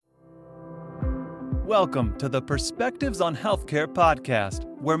Welcome to the Perspectives on Healthcare podcast,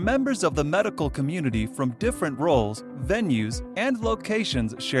 where members of the medical community from different roles, venues, and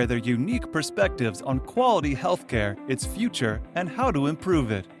locations share their unique perspectives on quality healthcare, its future, and how to improve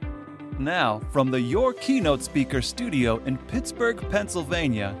it. Now, from the Your Keynote Speaker studio in Pittsburgh,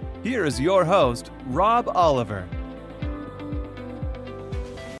 Pennsylvania, here is your host, Rob Oliver.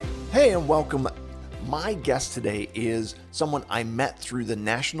 Hey, and welcome. My guest today is someone I met through the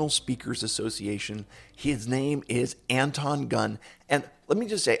National Speakers Association. His name is Anton Gunn. And let me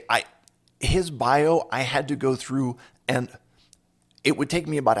just say, his bio I had to go through, and it would take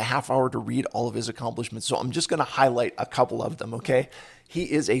me about a half hour to read all of his accomplishments. So I'm just going to highlight a couple of them, okay?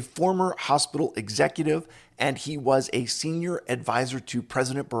 He is a former hospital executive, and he was a senior advisor to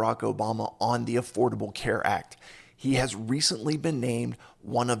President Barack Obama on the Affordable Care Act. He has recently been named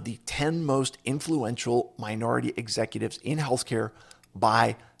one of the 10 most influential minority executives in healthcare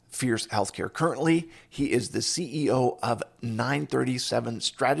by Fierce Healthcare. Currently, he is the CEO of 937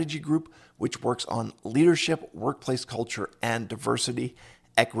 Strategy Group, which works on leadership, workplace culture, and diversity,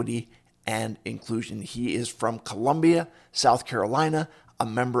 equity, and inclusion. He is from Columbia, South Carolina, a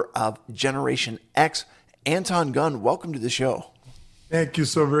member of Generation X. Anton Gunn, welcome to the show. Thank you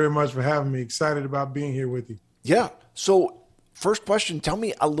so very much for having me. Excited about being here with you. Yeah. So first question, tell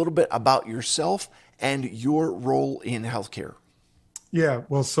me a little bit about yourself and your role in healthcare. Yeah,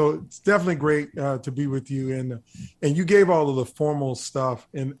 well, so it's definitely great to be with you. And you gave all of the formal stuff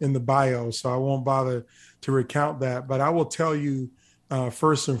in the bio, so I won't bother to recount that. But I will tell you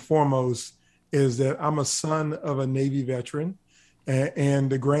first and foremost is that I'm a son of a Navy veteran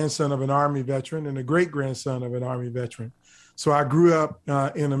and the grandson of an Army veteran and a great-grandson of an Army veteran. So I grew up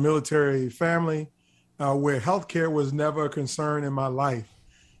in a military family where healthcare was never a concern in my life.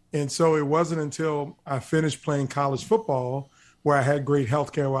 And so it wasn't until I finished playing college football, where I had great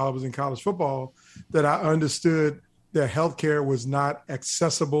healthcare while I was in college football, that I understood that healthcare was not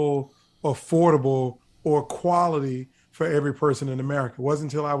accessible, affordable, or quality for every person in America. It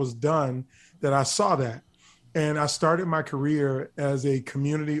wasn't until I was done that I saw that. And I started my career as a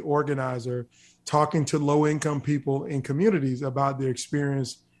community organizer, talking to low-income people in communities about their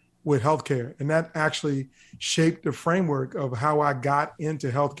experience with healthcare. And that actually shaped the framework of how I got into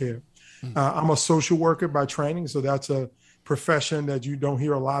healthcare. I'm a social worker by training, so that's a profession that you don't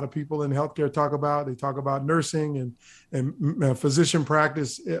hear a lot of people in healthcare talk about. They talk about nursing and physician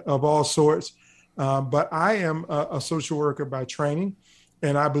practice of all sorts. But I am a social worker by training,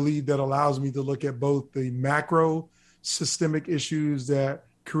 and I believe that allows me to look at both the macro systemic issues that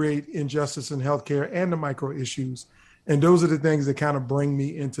create injustice in healthcare and the micro issues. And those are the things that kind of bring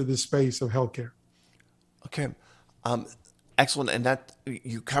me into this space of healthcare. Okay. Excellent. And that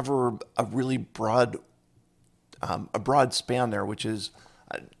you cover a really broad span there, which is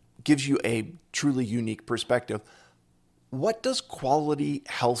gives you a truly unique perspective. What does quality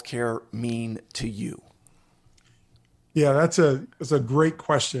healthcare mean to you? Yeah, that's a great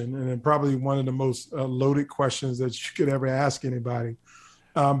question, and probably one of the most loaded questions that you could ever ask anybody,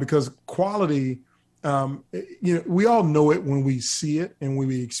 because quality, we all know it when we see it and when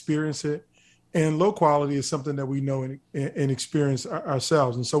we experience it, and low quality is something that we know and experience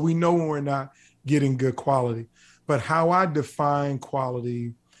ourselves, and so we know when we're not getting good quality. But how I define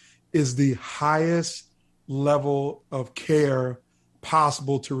quality is the highest level of care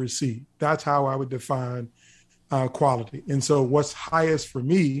possible to receive. That's how I would define quality. And so what's highest for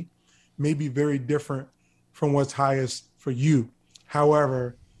me may be very different from what's highest for you.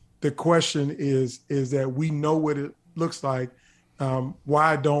 However, the question is that we know what it looks like.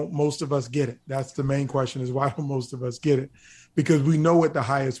 Why don't most of us get it? That's the main question, is why don't most of us get it? Because we know what the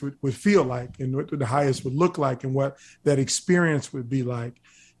highest would feel like and what the highest would look like and what that experience would be like.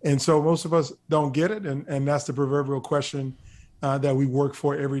 And so most of us don't get it. And that's the proverbial question that we work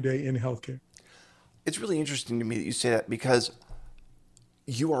for every day in healthcare. It's really interesting to me that you say that, because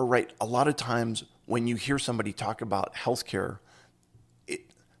you are right. A lot of times when you hear somebody talk about healthcare,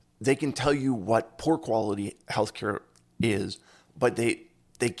 they can tell you what poor quality healthcare is, but they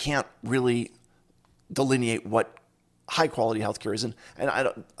can't really delineate what high quality healthcare is. And I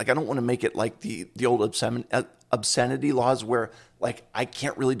don't want to make it like the old obscenity laws where like I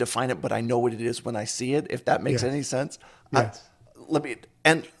can't really define it, but I know what it is when I see it, if that makes any sense. Yes.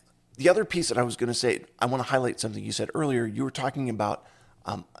 And the other piece that I was going to say, I want to highlight something you said earlier. You were talking about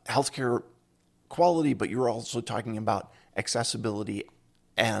healthcare quality, but you were also talking about accessibility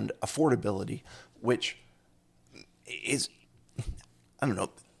and affordability, which is, I don't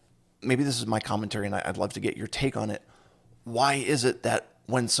know, maybe this is my commentary and I'd love to get your take on it. Why is it that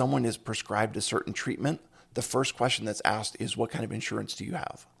when someone is prescribed a certain treatment, the first question that's asked is, what kind of insurance do you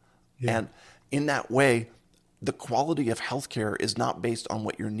have? Yeah. in that way, the quality of healthcare is not based on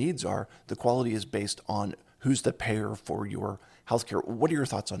what your needs are. The quality is based on who's the payer for your healthcare. What are your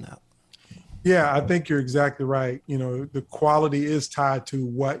thoughts on that? Yeah, I think you're exactly right. The quality is tied to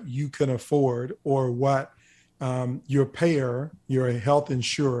what you can afford or what your payer, your health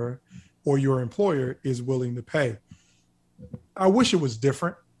insurer, or your employer is willing to pay. I wish it was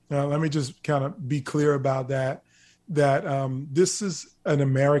different. Let me just kind of be clear about that this is an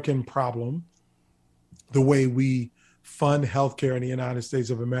American problem, the way we fund healthcare in the United States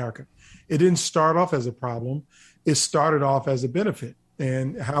of America. It didn't start off as a problem. It started off as a benefit.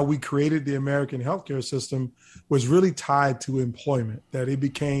 And how we created the American healthcare system was really tied to employment, that it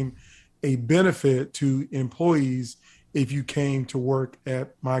became a benefit to employees if you came to work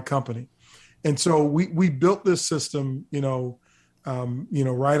at my company. And so we built this system,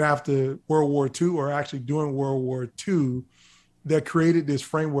 right after World War II, or actually during World War II, that created this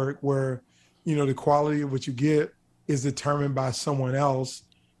framework where, the quality of what you get is determined by someone else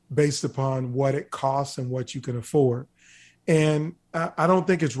based upon what it costs and what you can afford. And I don't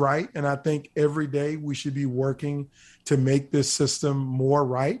think it's right. And I think every day we should be working to make this system more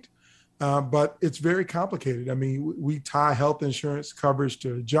right. But it's very complicated. I mean, we tie health insurance coverage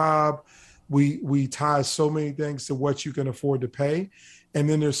to a job. We tie so many things to what you can afford to pay. And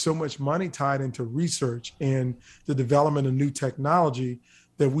then there's so much money tied into research and the development of new technology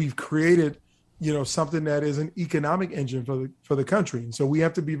that we've created, something that is an economic engine for the country. And so we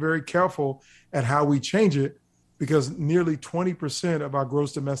have to be very careful at how we change it, because nearly 20% of our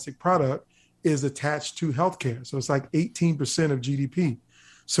gross domestic product is attached to healthcare. So it's like 18% of GDP.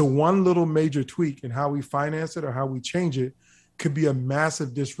 So one little major tweak in how we finance it or how we change it could be a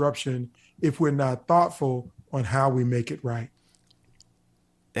massive disruption if we're not thoughtful on how we make it right.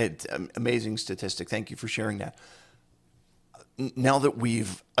 It's an amazing statistic. Thank you for sharing that. Now that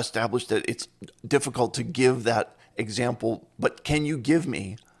we've established that it's difficult to give that example, but can you give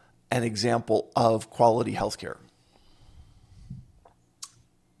me an example of quality healthcare?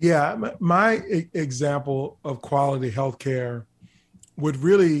 Yeah, my example of quality healthcare would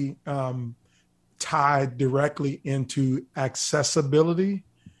really tie directly into accessibility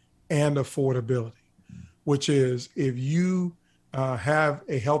and affordability, which is if you have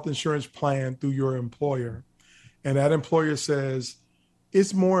a health insurance plan through your employer, and that employer says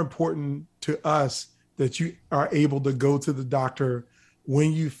it's more important to us that you are able to go to the doctor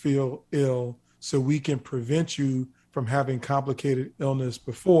when you feel ill so we can prevent you from having complicated illness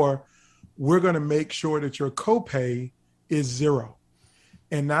before, we're going to make sure that your copay is zero.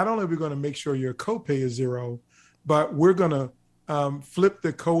 And not only are we going to make sure your copay is zero, but we're going to flip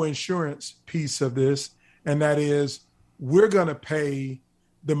the co-insurance piece of this. And that is, we're going to pay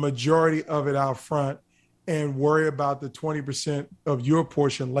the majority of it out front and worry about the 20% of your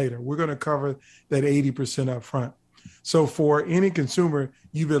portion later. We're going to cover that 80% up front. So for any consumer,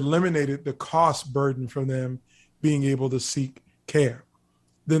 you've eliminated the cost burden from them being able to seek care.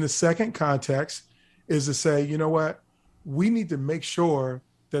 Then the second context is to say, you know what, we need to make sure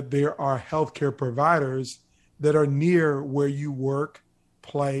that there are healthcare providers that are near where you work,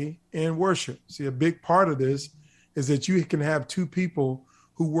 play, and worship. See, a big part of this is that you can have two people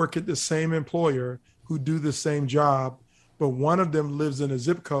who work at the same employer, who do the same job, but one of them lives in a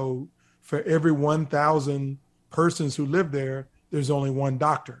zip code. For every 1,000 persons who live there, there's only one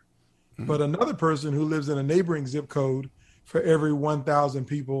doctor. Mm-hmm. But another person who lives in a neighboring zip code, for every 1,000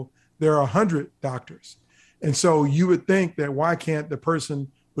 people, there are 100 doctors. And so you would think that why can't the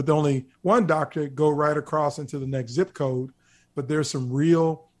person with only one doctor go right across into the next zip code? But there's some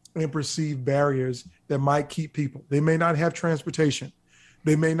real and perceived barriers that might keep people. They may not have transportation.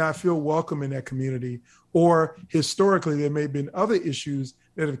 They may not feel welcome in that community, or historically, there may have been other issues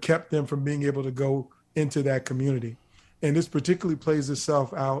that have kept them from being able to go into that community. And this particularly plays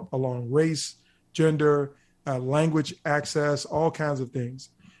itself out along race, gender, language access, all kinds of things.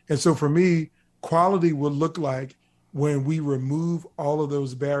 And so for me, quality would look like when we remove all of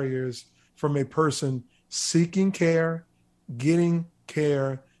those barriers from a person seeking care, getting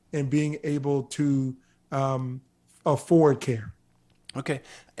care, and being able to afford care. Okay.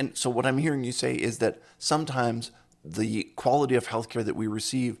 And so what I'm hearing you say is that sometimes the quality of healthcare that we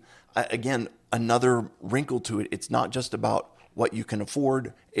receive, again, another wrinkle to it, it's not just about what you can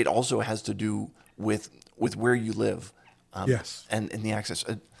afford. It also has to do with where you live. Yes. And the access.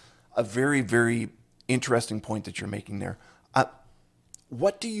 A very, very interesting point that you're making there.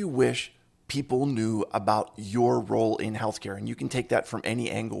 What do you wish people knew about your role in healthcare? And you can take that from any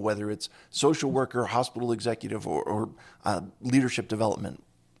angle, whether it's social worker, hospital executive, or leadership development,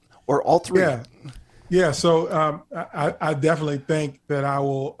 or all three. Yeah. So I definitely think that I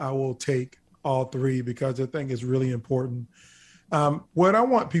will take all three because I think it's really important. What I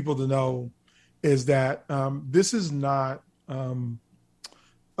want people to know is that this is not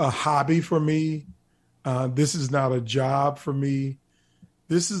a hobby for me. This is not a job for me.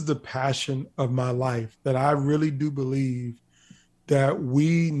 This is the passion of my life, that I really do believe that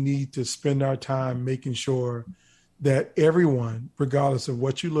we need to spend our time making sure that everyone, regardless of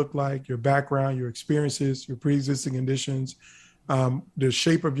what you look like, your background, your experiences, your pre-existing conditions, the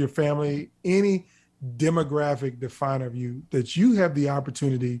shape of your family, any demographic definer of you, that you have the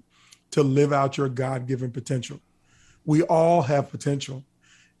opportunity to live out your God-given potential. We all have potential.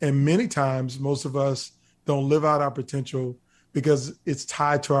 And many times, most of us don't live out our potential because it's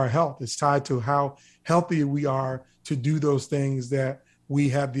tied to our health. It's tied to how healthy we are to do those things that we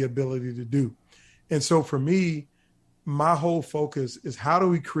have the ability to do. And so for me, my whole focus is how do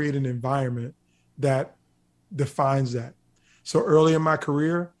we create an environment that defines that? So early in my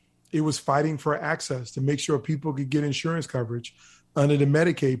career, it was fighting for access to make sure people could get insurance coverage under the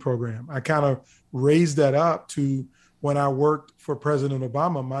Medicaid program. I kind of raised that up to when I worked for President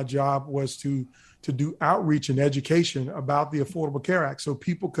Obama. My job was to do outreach and education about the Affordable Care Act so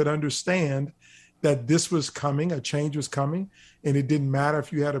people could understand that this was coming, a change was coming, and it didn't matter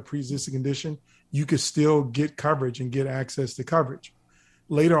if you had a pre-existing condition, you could still get coverage and get access to coverage.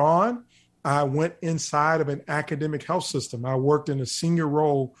 Later on, I went inside of an academic health system. I worked in a senior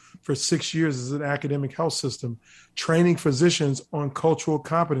role for 6 years as an academic health system, training physicians on cultural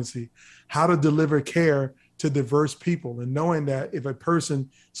competency, how to deliver care to diverse people, and knowing that if a person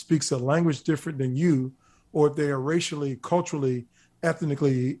speaks a language different than you, or if they are racially, culturally,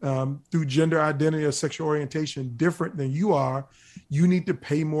 ethnically, through gender identity or sexual orientation different than you are, you need to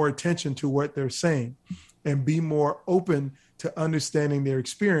pay more attention to what they're saying and be more open to understanding their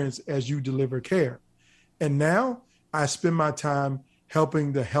experience as you deliver care. And now I spend my time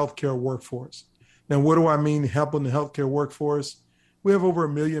helping the healthcare workforce. Now, what do I mean helping the healthcare workforce? We have over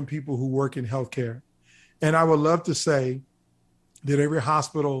 1 million people who work in healthcare. And I would love to say that every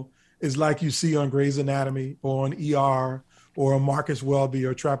hospital is like you see on Grey's Anatomy or on ER or on Marcus Welby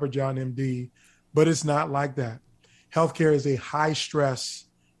or Trapper John MD, but it's not like that. Healthcare is a high stress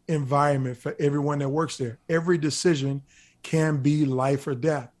environment for everyone that works there. Every decision can be life or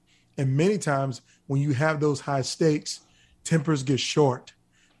death. And many times when you have those high stakes, tempers get short.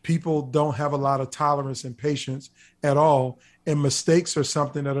 People don't have a lot of tolerance and patience at all. And mistakes are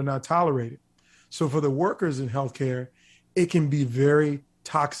something that are not tolerated. So for the workers in healthcare, it can be very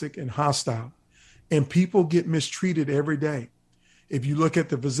toxic and hostile. And people get mistreated every day. If you look at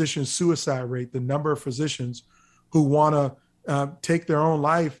the physician suicide rate, the number of physicians who want to take their own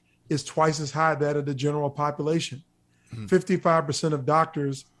life is twice as high as that of the general population. 55% of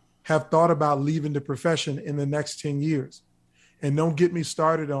doctors have thought about leaving the profession in the next 10 years. And don't get me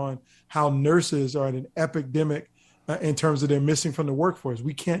started on how nurses are at an epidemic in terms of they're missing from the workforce.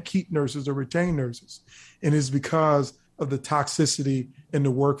 We can't keep nurses or retain nurses. And it's because of the toxicity in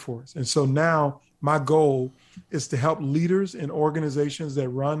the workforce. And so now my goal is to help leaders in organizations that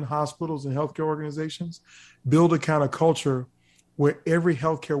run hospitals and healthcare organizations build a kind of culture where every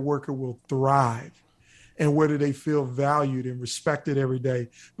healthcare worker will thrive and whether they feel valued and respected every day.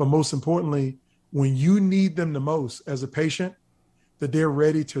 But most importantly, when you need them the most as a patient, that they're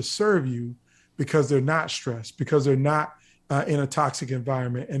ready to serve you because they're not stressed, because they're not in a toxic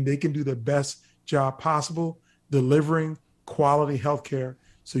environment, and they can do the best job possible delivering quality healthcare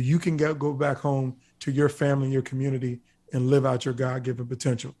so you can go back home to your family and your community and live out your God-given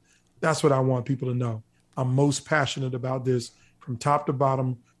potential. That's what I want people to know. I'm most passionate about this from top to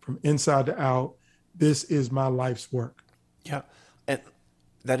bottom, from inside to out. This is my life's work. Yeah. And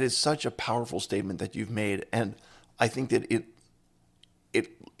that is such a powerful statement that you've made. And I think that it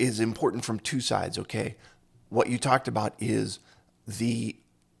is important from two sides. Okay. What you talked about is the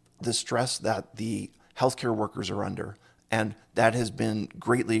stress that the healthcare workers are under. And that has been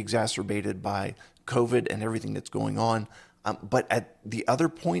greatly exacerbated by COVID and everything that's going on. But at the other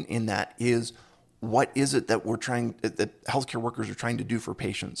point in that is, what is it that that healthcare workers are trying to do for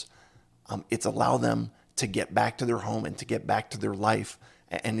patients? It's allow them to get back to their home and to get back to their life.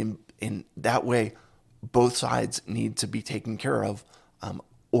 And in that way, both sides need to be taken care of,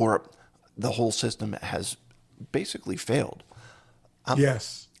 or the whole system has basically failed.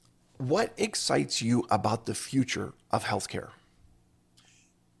 Yes. What excites you about the future of healthcare?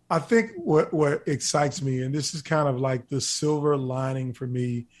 I think what excites me, and this is kind of like the silver lining for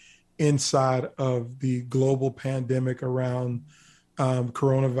me inside of the global pandemic around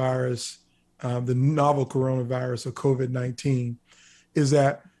coronavirus, the novel coronavirus of COVID-19, is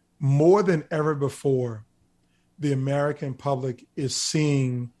that more than ever before, the American public is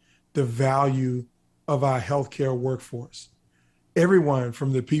seeing the value of our healthcare workforce. Everyone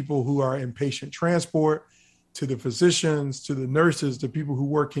from the people who are in patient transport, to the physicians, to the nurses, to people who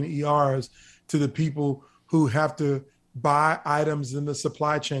work in ERs, to the people who have to buy items in the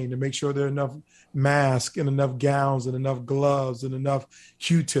supply chain to make sure there are enough masks and enough gowns and enough gloves and enough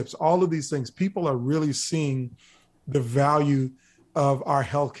Q-tips. All of these things, people are really seeing the value of our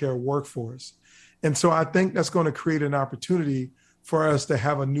healthcare workforce. And so I think that's going to create an opportunity for us to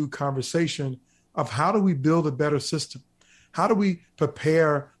have a new conversation of how do we build a better system? How do we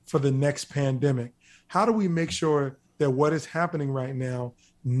prepare for the next pandemic? How do we make sure that what is happening right now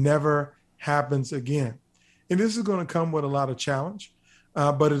never happens again? And this is going to come with a lot of challenge,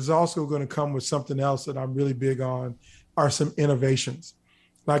 but it's also going to come with something else that I'm really big on, are some innovations.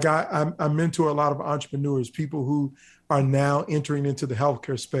 Like I mentor a lot of entrepreneurs, people who are now entering into the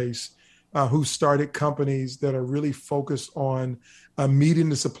healthcare space, who started companies that are really focused on meeting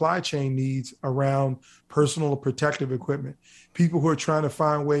the supply chain needs around personal protective equipment, people who are trying to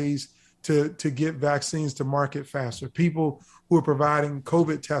find ways to get vaccines to market faster, people who are providing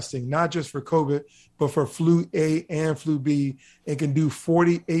COVID testing, not just for COVID, but for flu A and flu B, and can do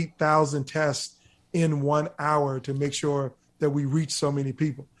 48,000 tests in 1 hour to make sure that we reach so many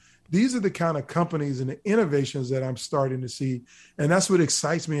people. These are the kind of companies and the innovations that I'm starting to see. And that's what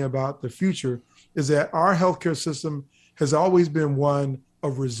excites me about the future, is that our healthcare system has always been one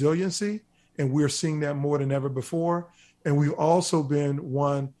of resiliency, and we're seeing that more than ever before. And we've also been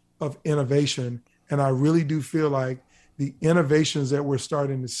one of innovation. And I really do feel like the innovations that we're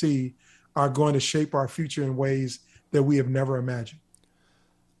starting to see are going to shape our future in ways that we have never imagined.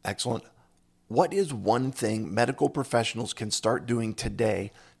 Excellent. What is one thing medical professionals can start doing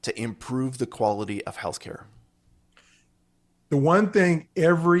today to improve the quality of healthcare? The one thing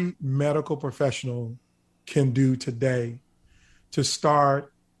every medical professional can do today to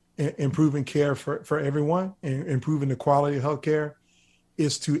start improving care for everyone and improving the quality of healthcare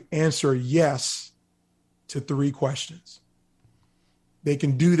is to answer yes to 3 questions. They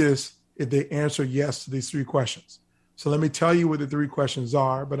can do this if they answer yes to these 3 questions. So let me tell you what the 3 questions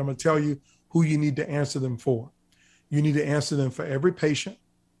are, but I'm going to tell you who you need to answer them for. You need to answer them for every patient,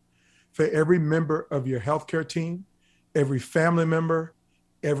 for every member of your healthcare team, every family member,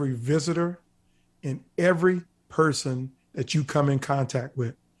 every visitor, and every person that you come in contact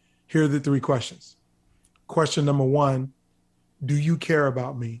with. Here are the 3 questions. Question number 1, do you care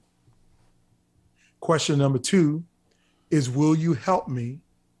about me? Question number 2 is, will you help me?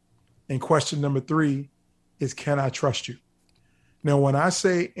 And question number 3 is, can I trust you? Now, when I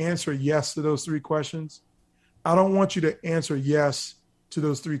say answer yes to those 3 questions, I don't want you to answer yes to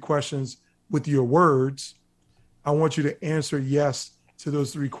those 3 questions with your words. I want you to answer yes to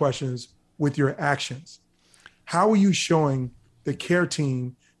those 3 questions with your actions. How are you showing the care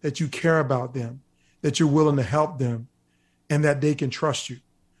team that you care about them, that you're willing to help them, and that they can trust you?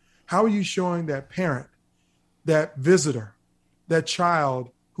 How are you showing that parent, that visitor, that child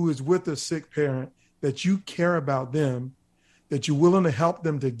who is with a sick parent, that you care about them, that you're willing to help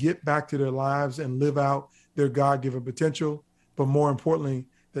them to get back to their lives and live out their God-given potential, but more importantly,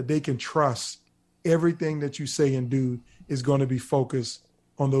 that they can trust everything that you say and do is going to be focused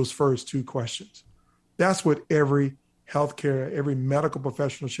on those first 2 questions. That's what every healthcare, every medical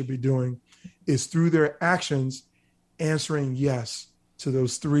professional should be doing, is through their actions answering yes to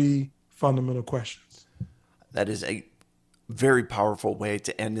those 3 fundamental questions. That is a very powerful way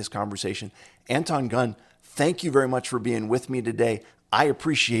to end this conversation. Anton Gunn, thank you very much for being with me today. I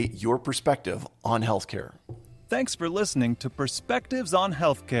appreciate your perspective on healthcare. Thanks for listening to Perspectives on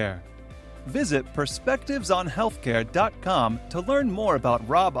Healthcare. Visit perspectivesonhealthcare.com to learn more about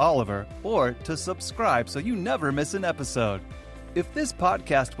Rob Oliver or to subscribe so you never miss an episode. If this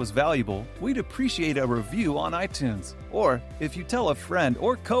podcast was valuable, we'd appreciate a review on iTunes. Or if you tell a friend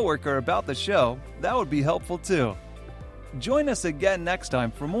or coworker about the show, that would be helpful too. Join us again next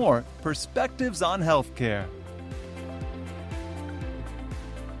time for more Perspectives on Healthcare.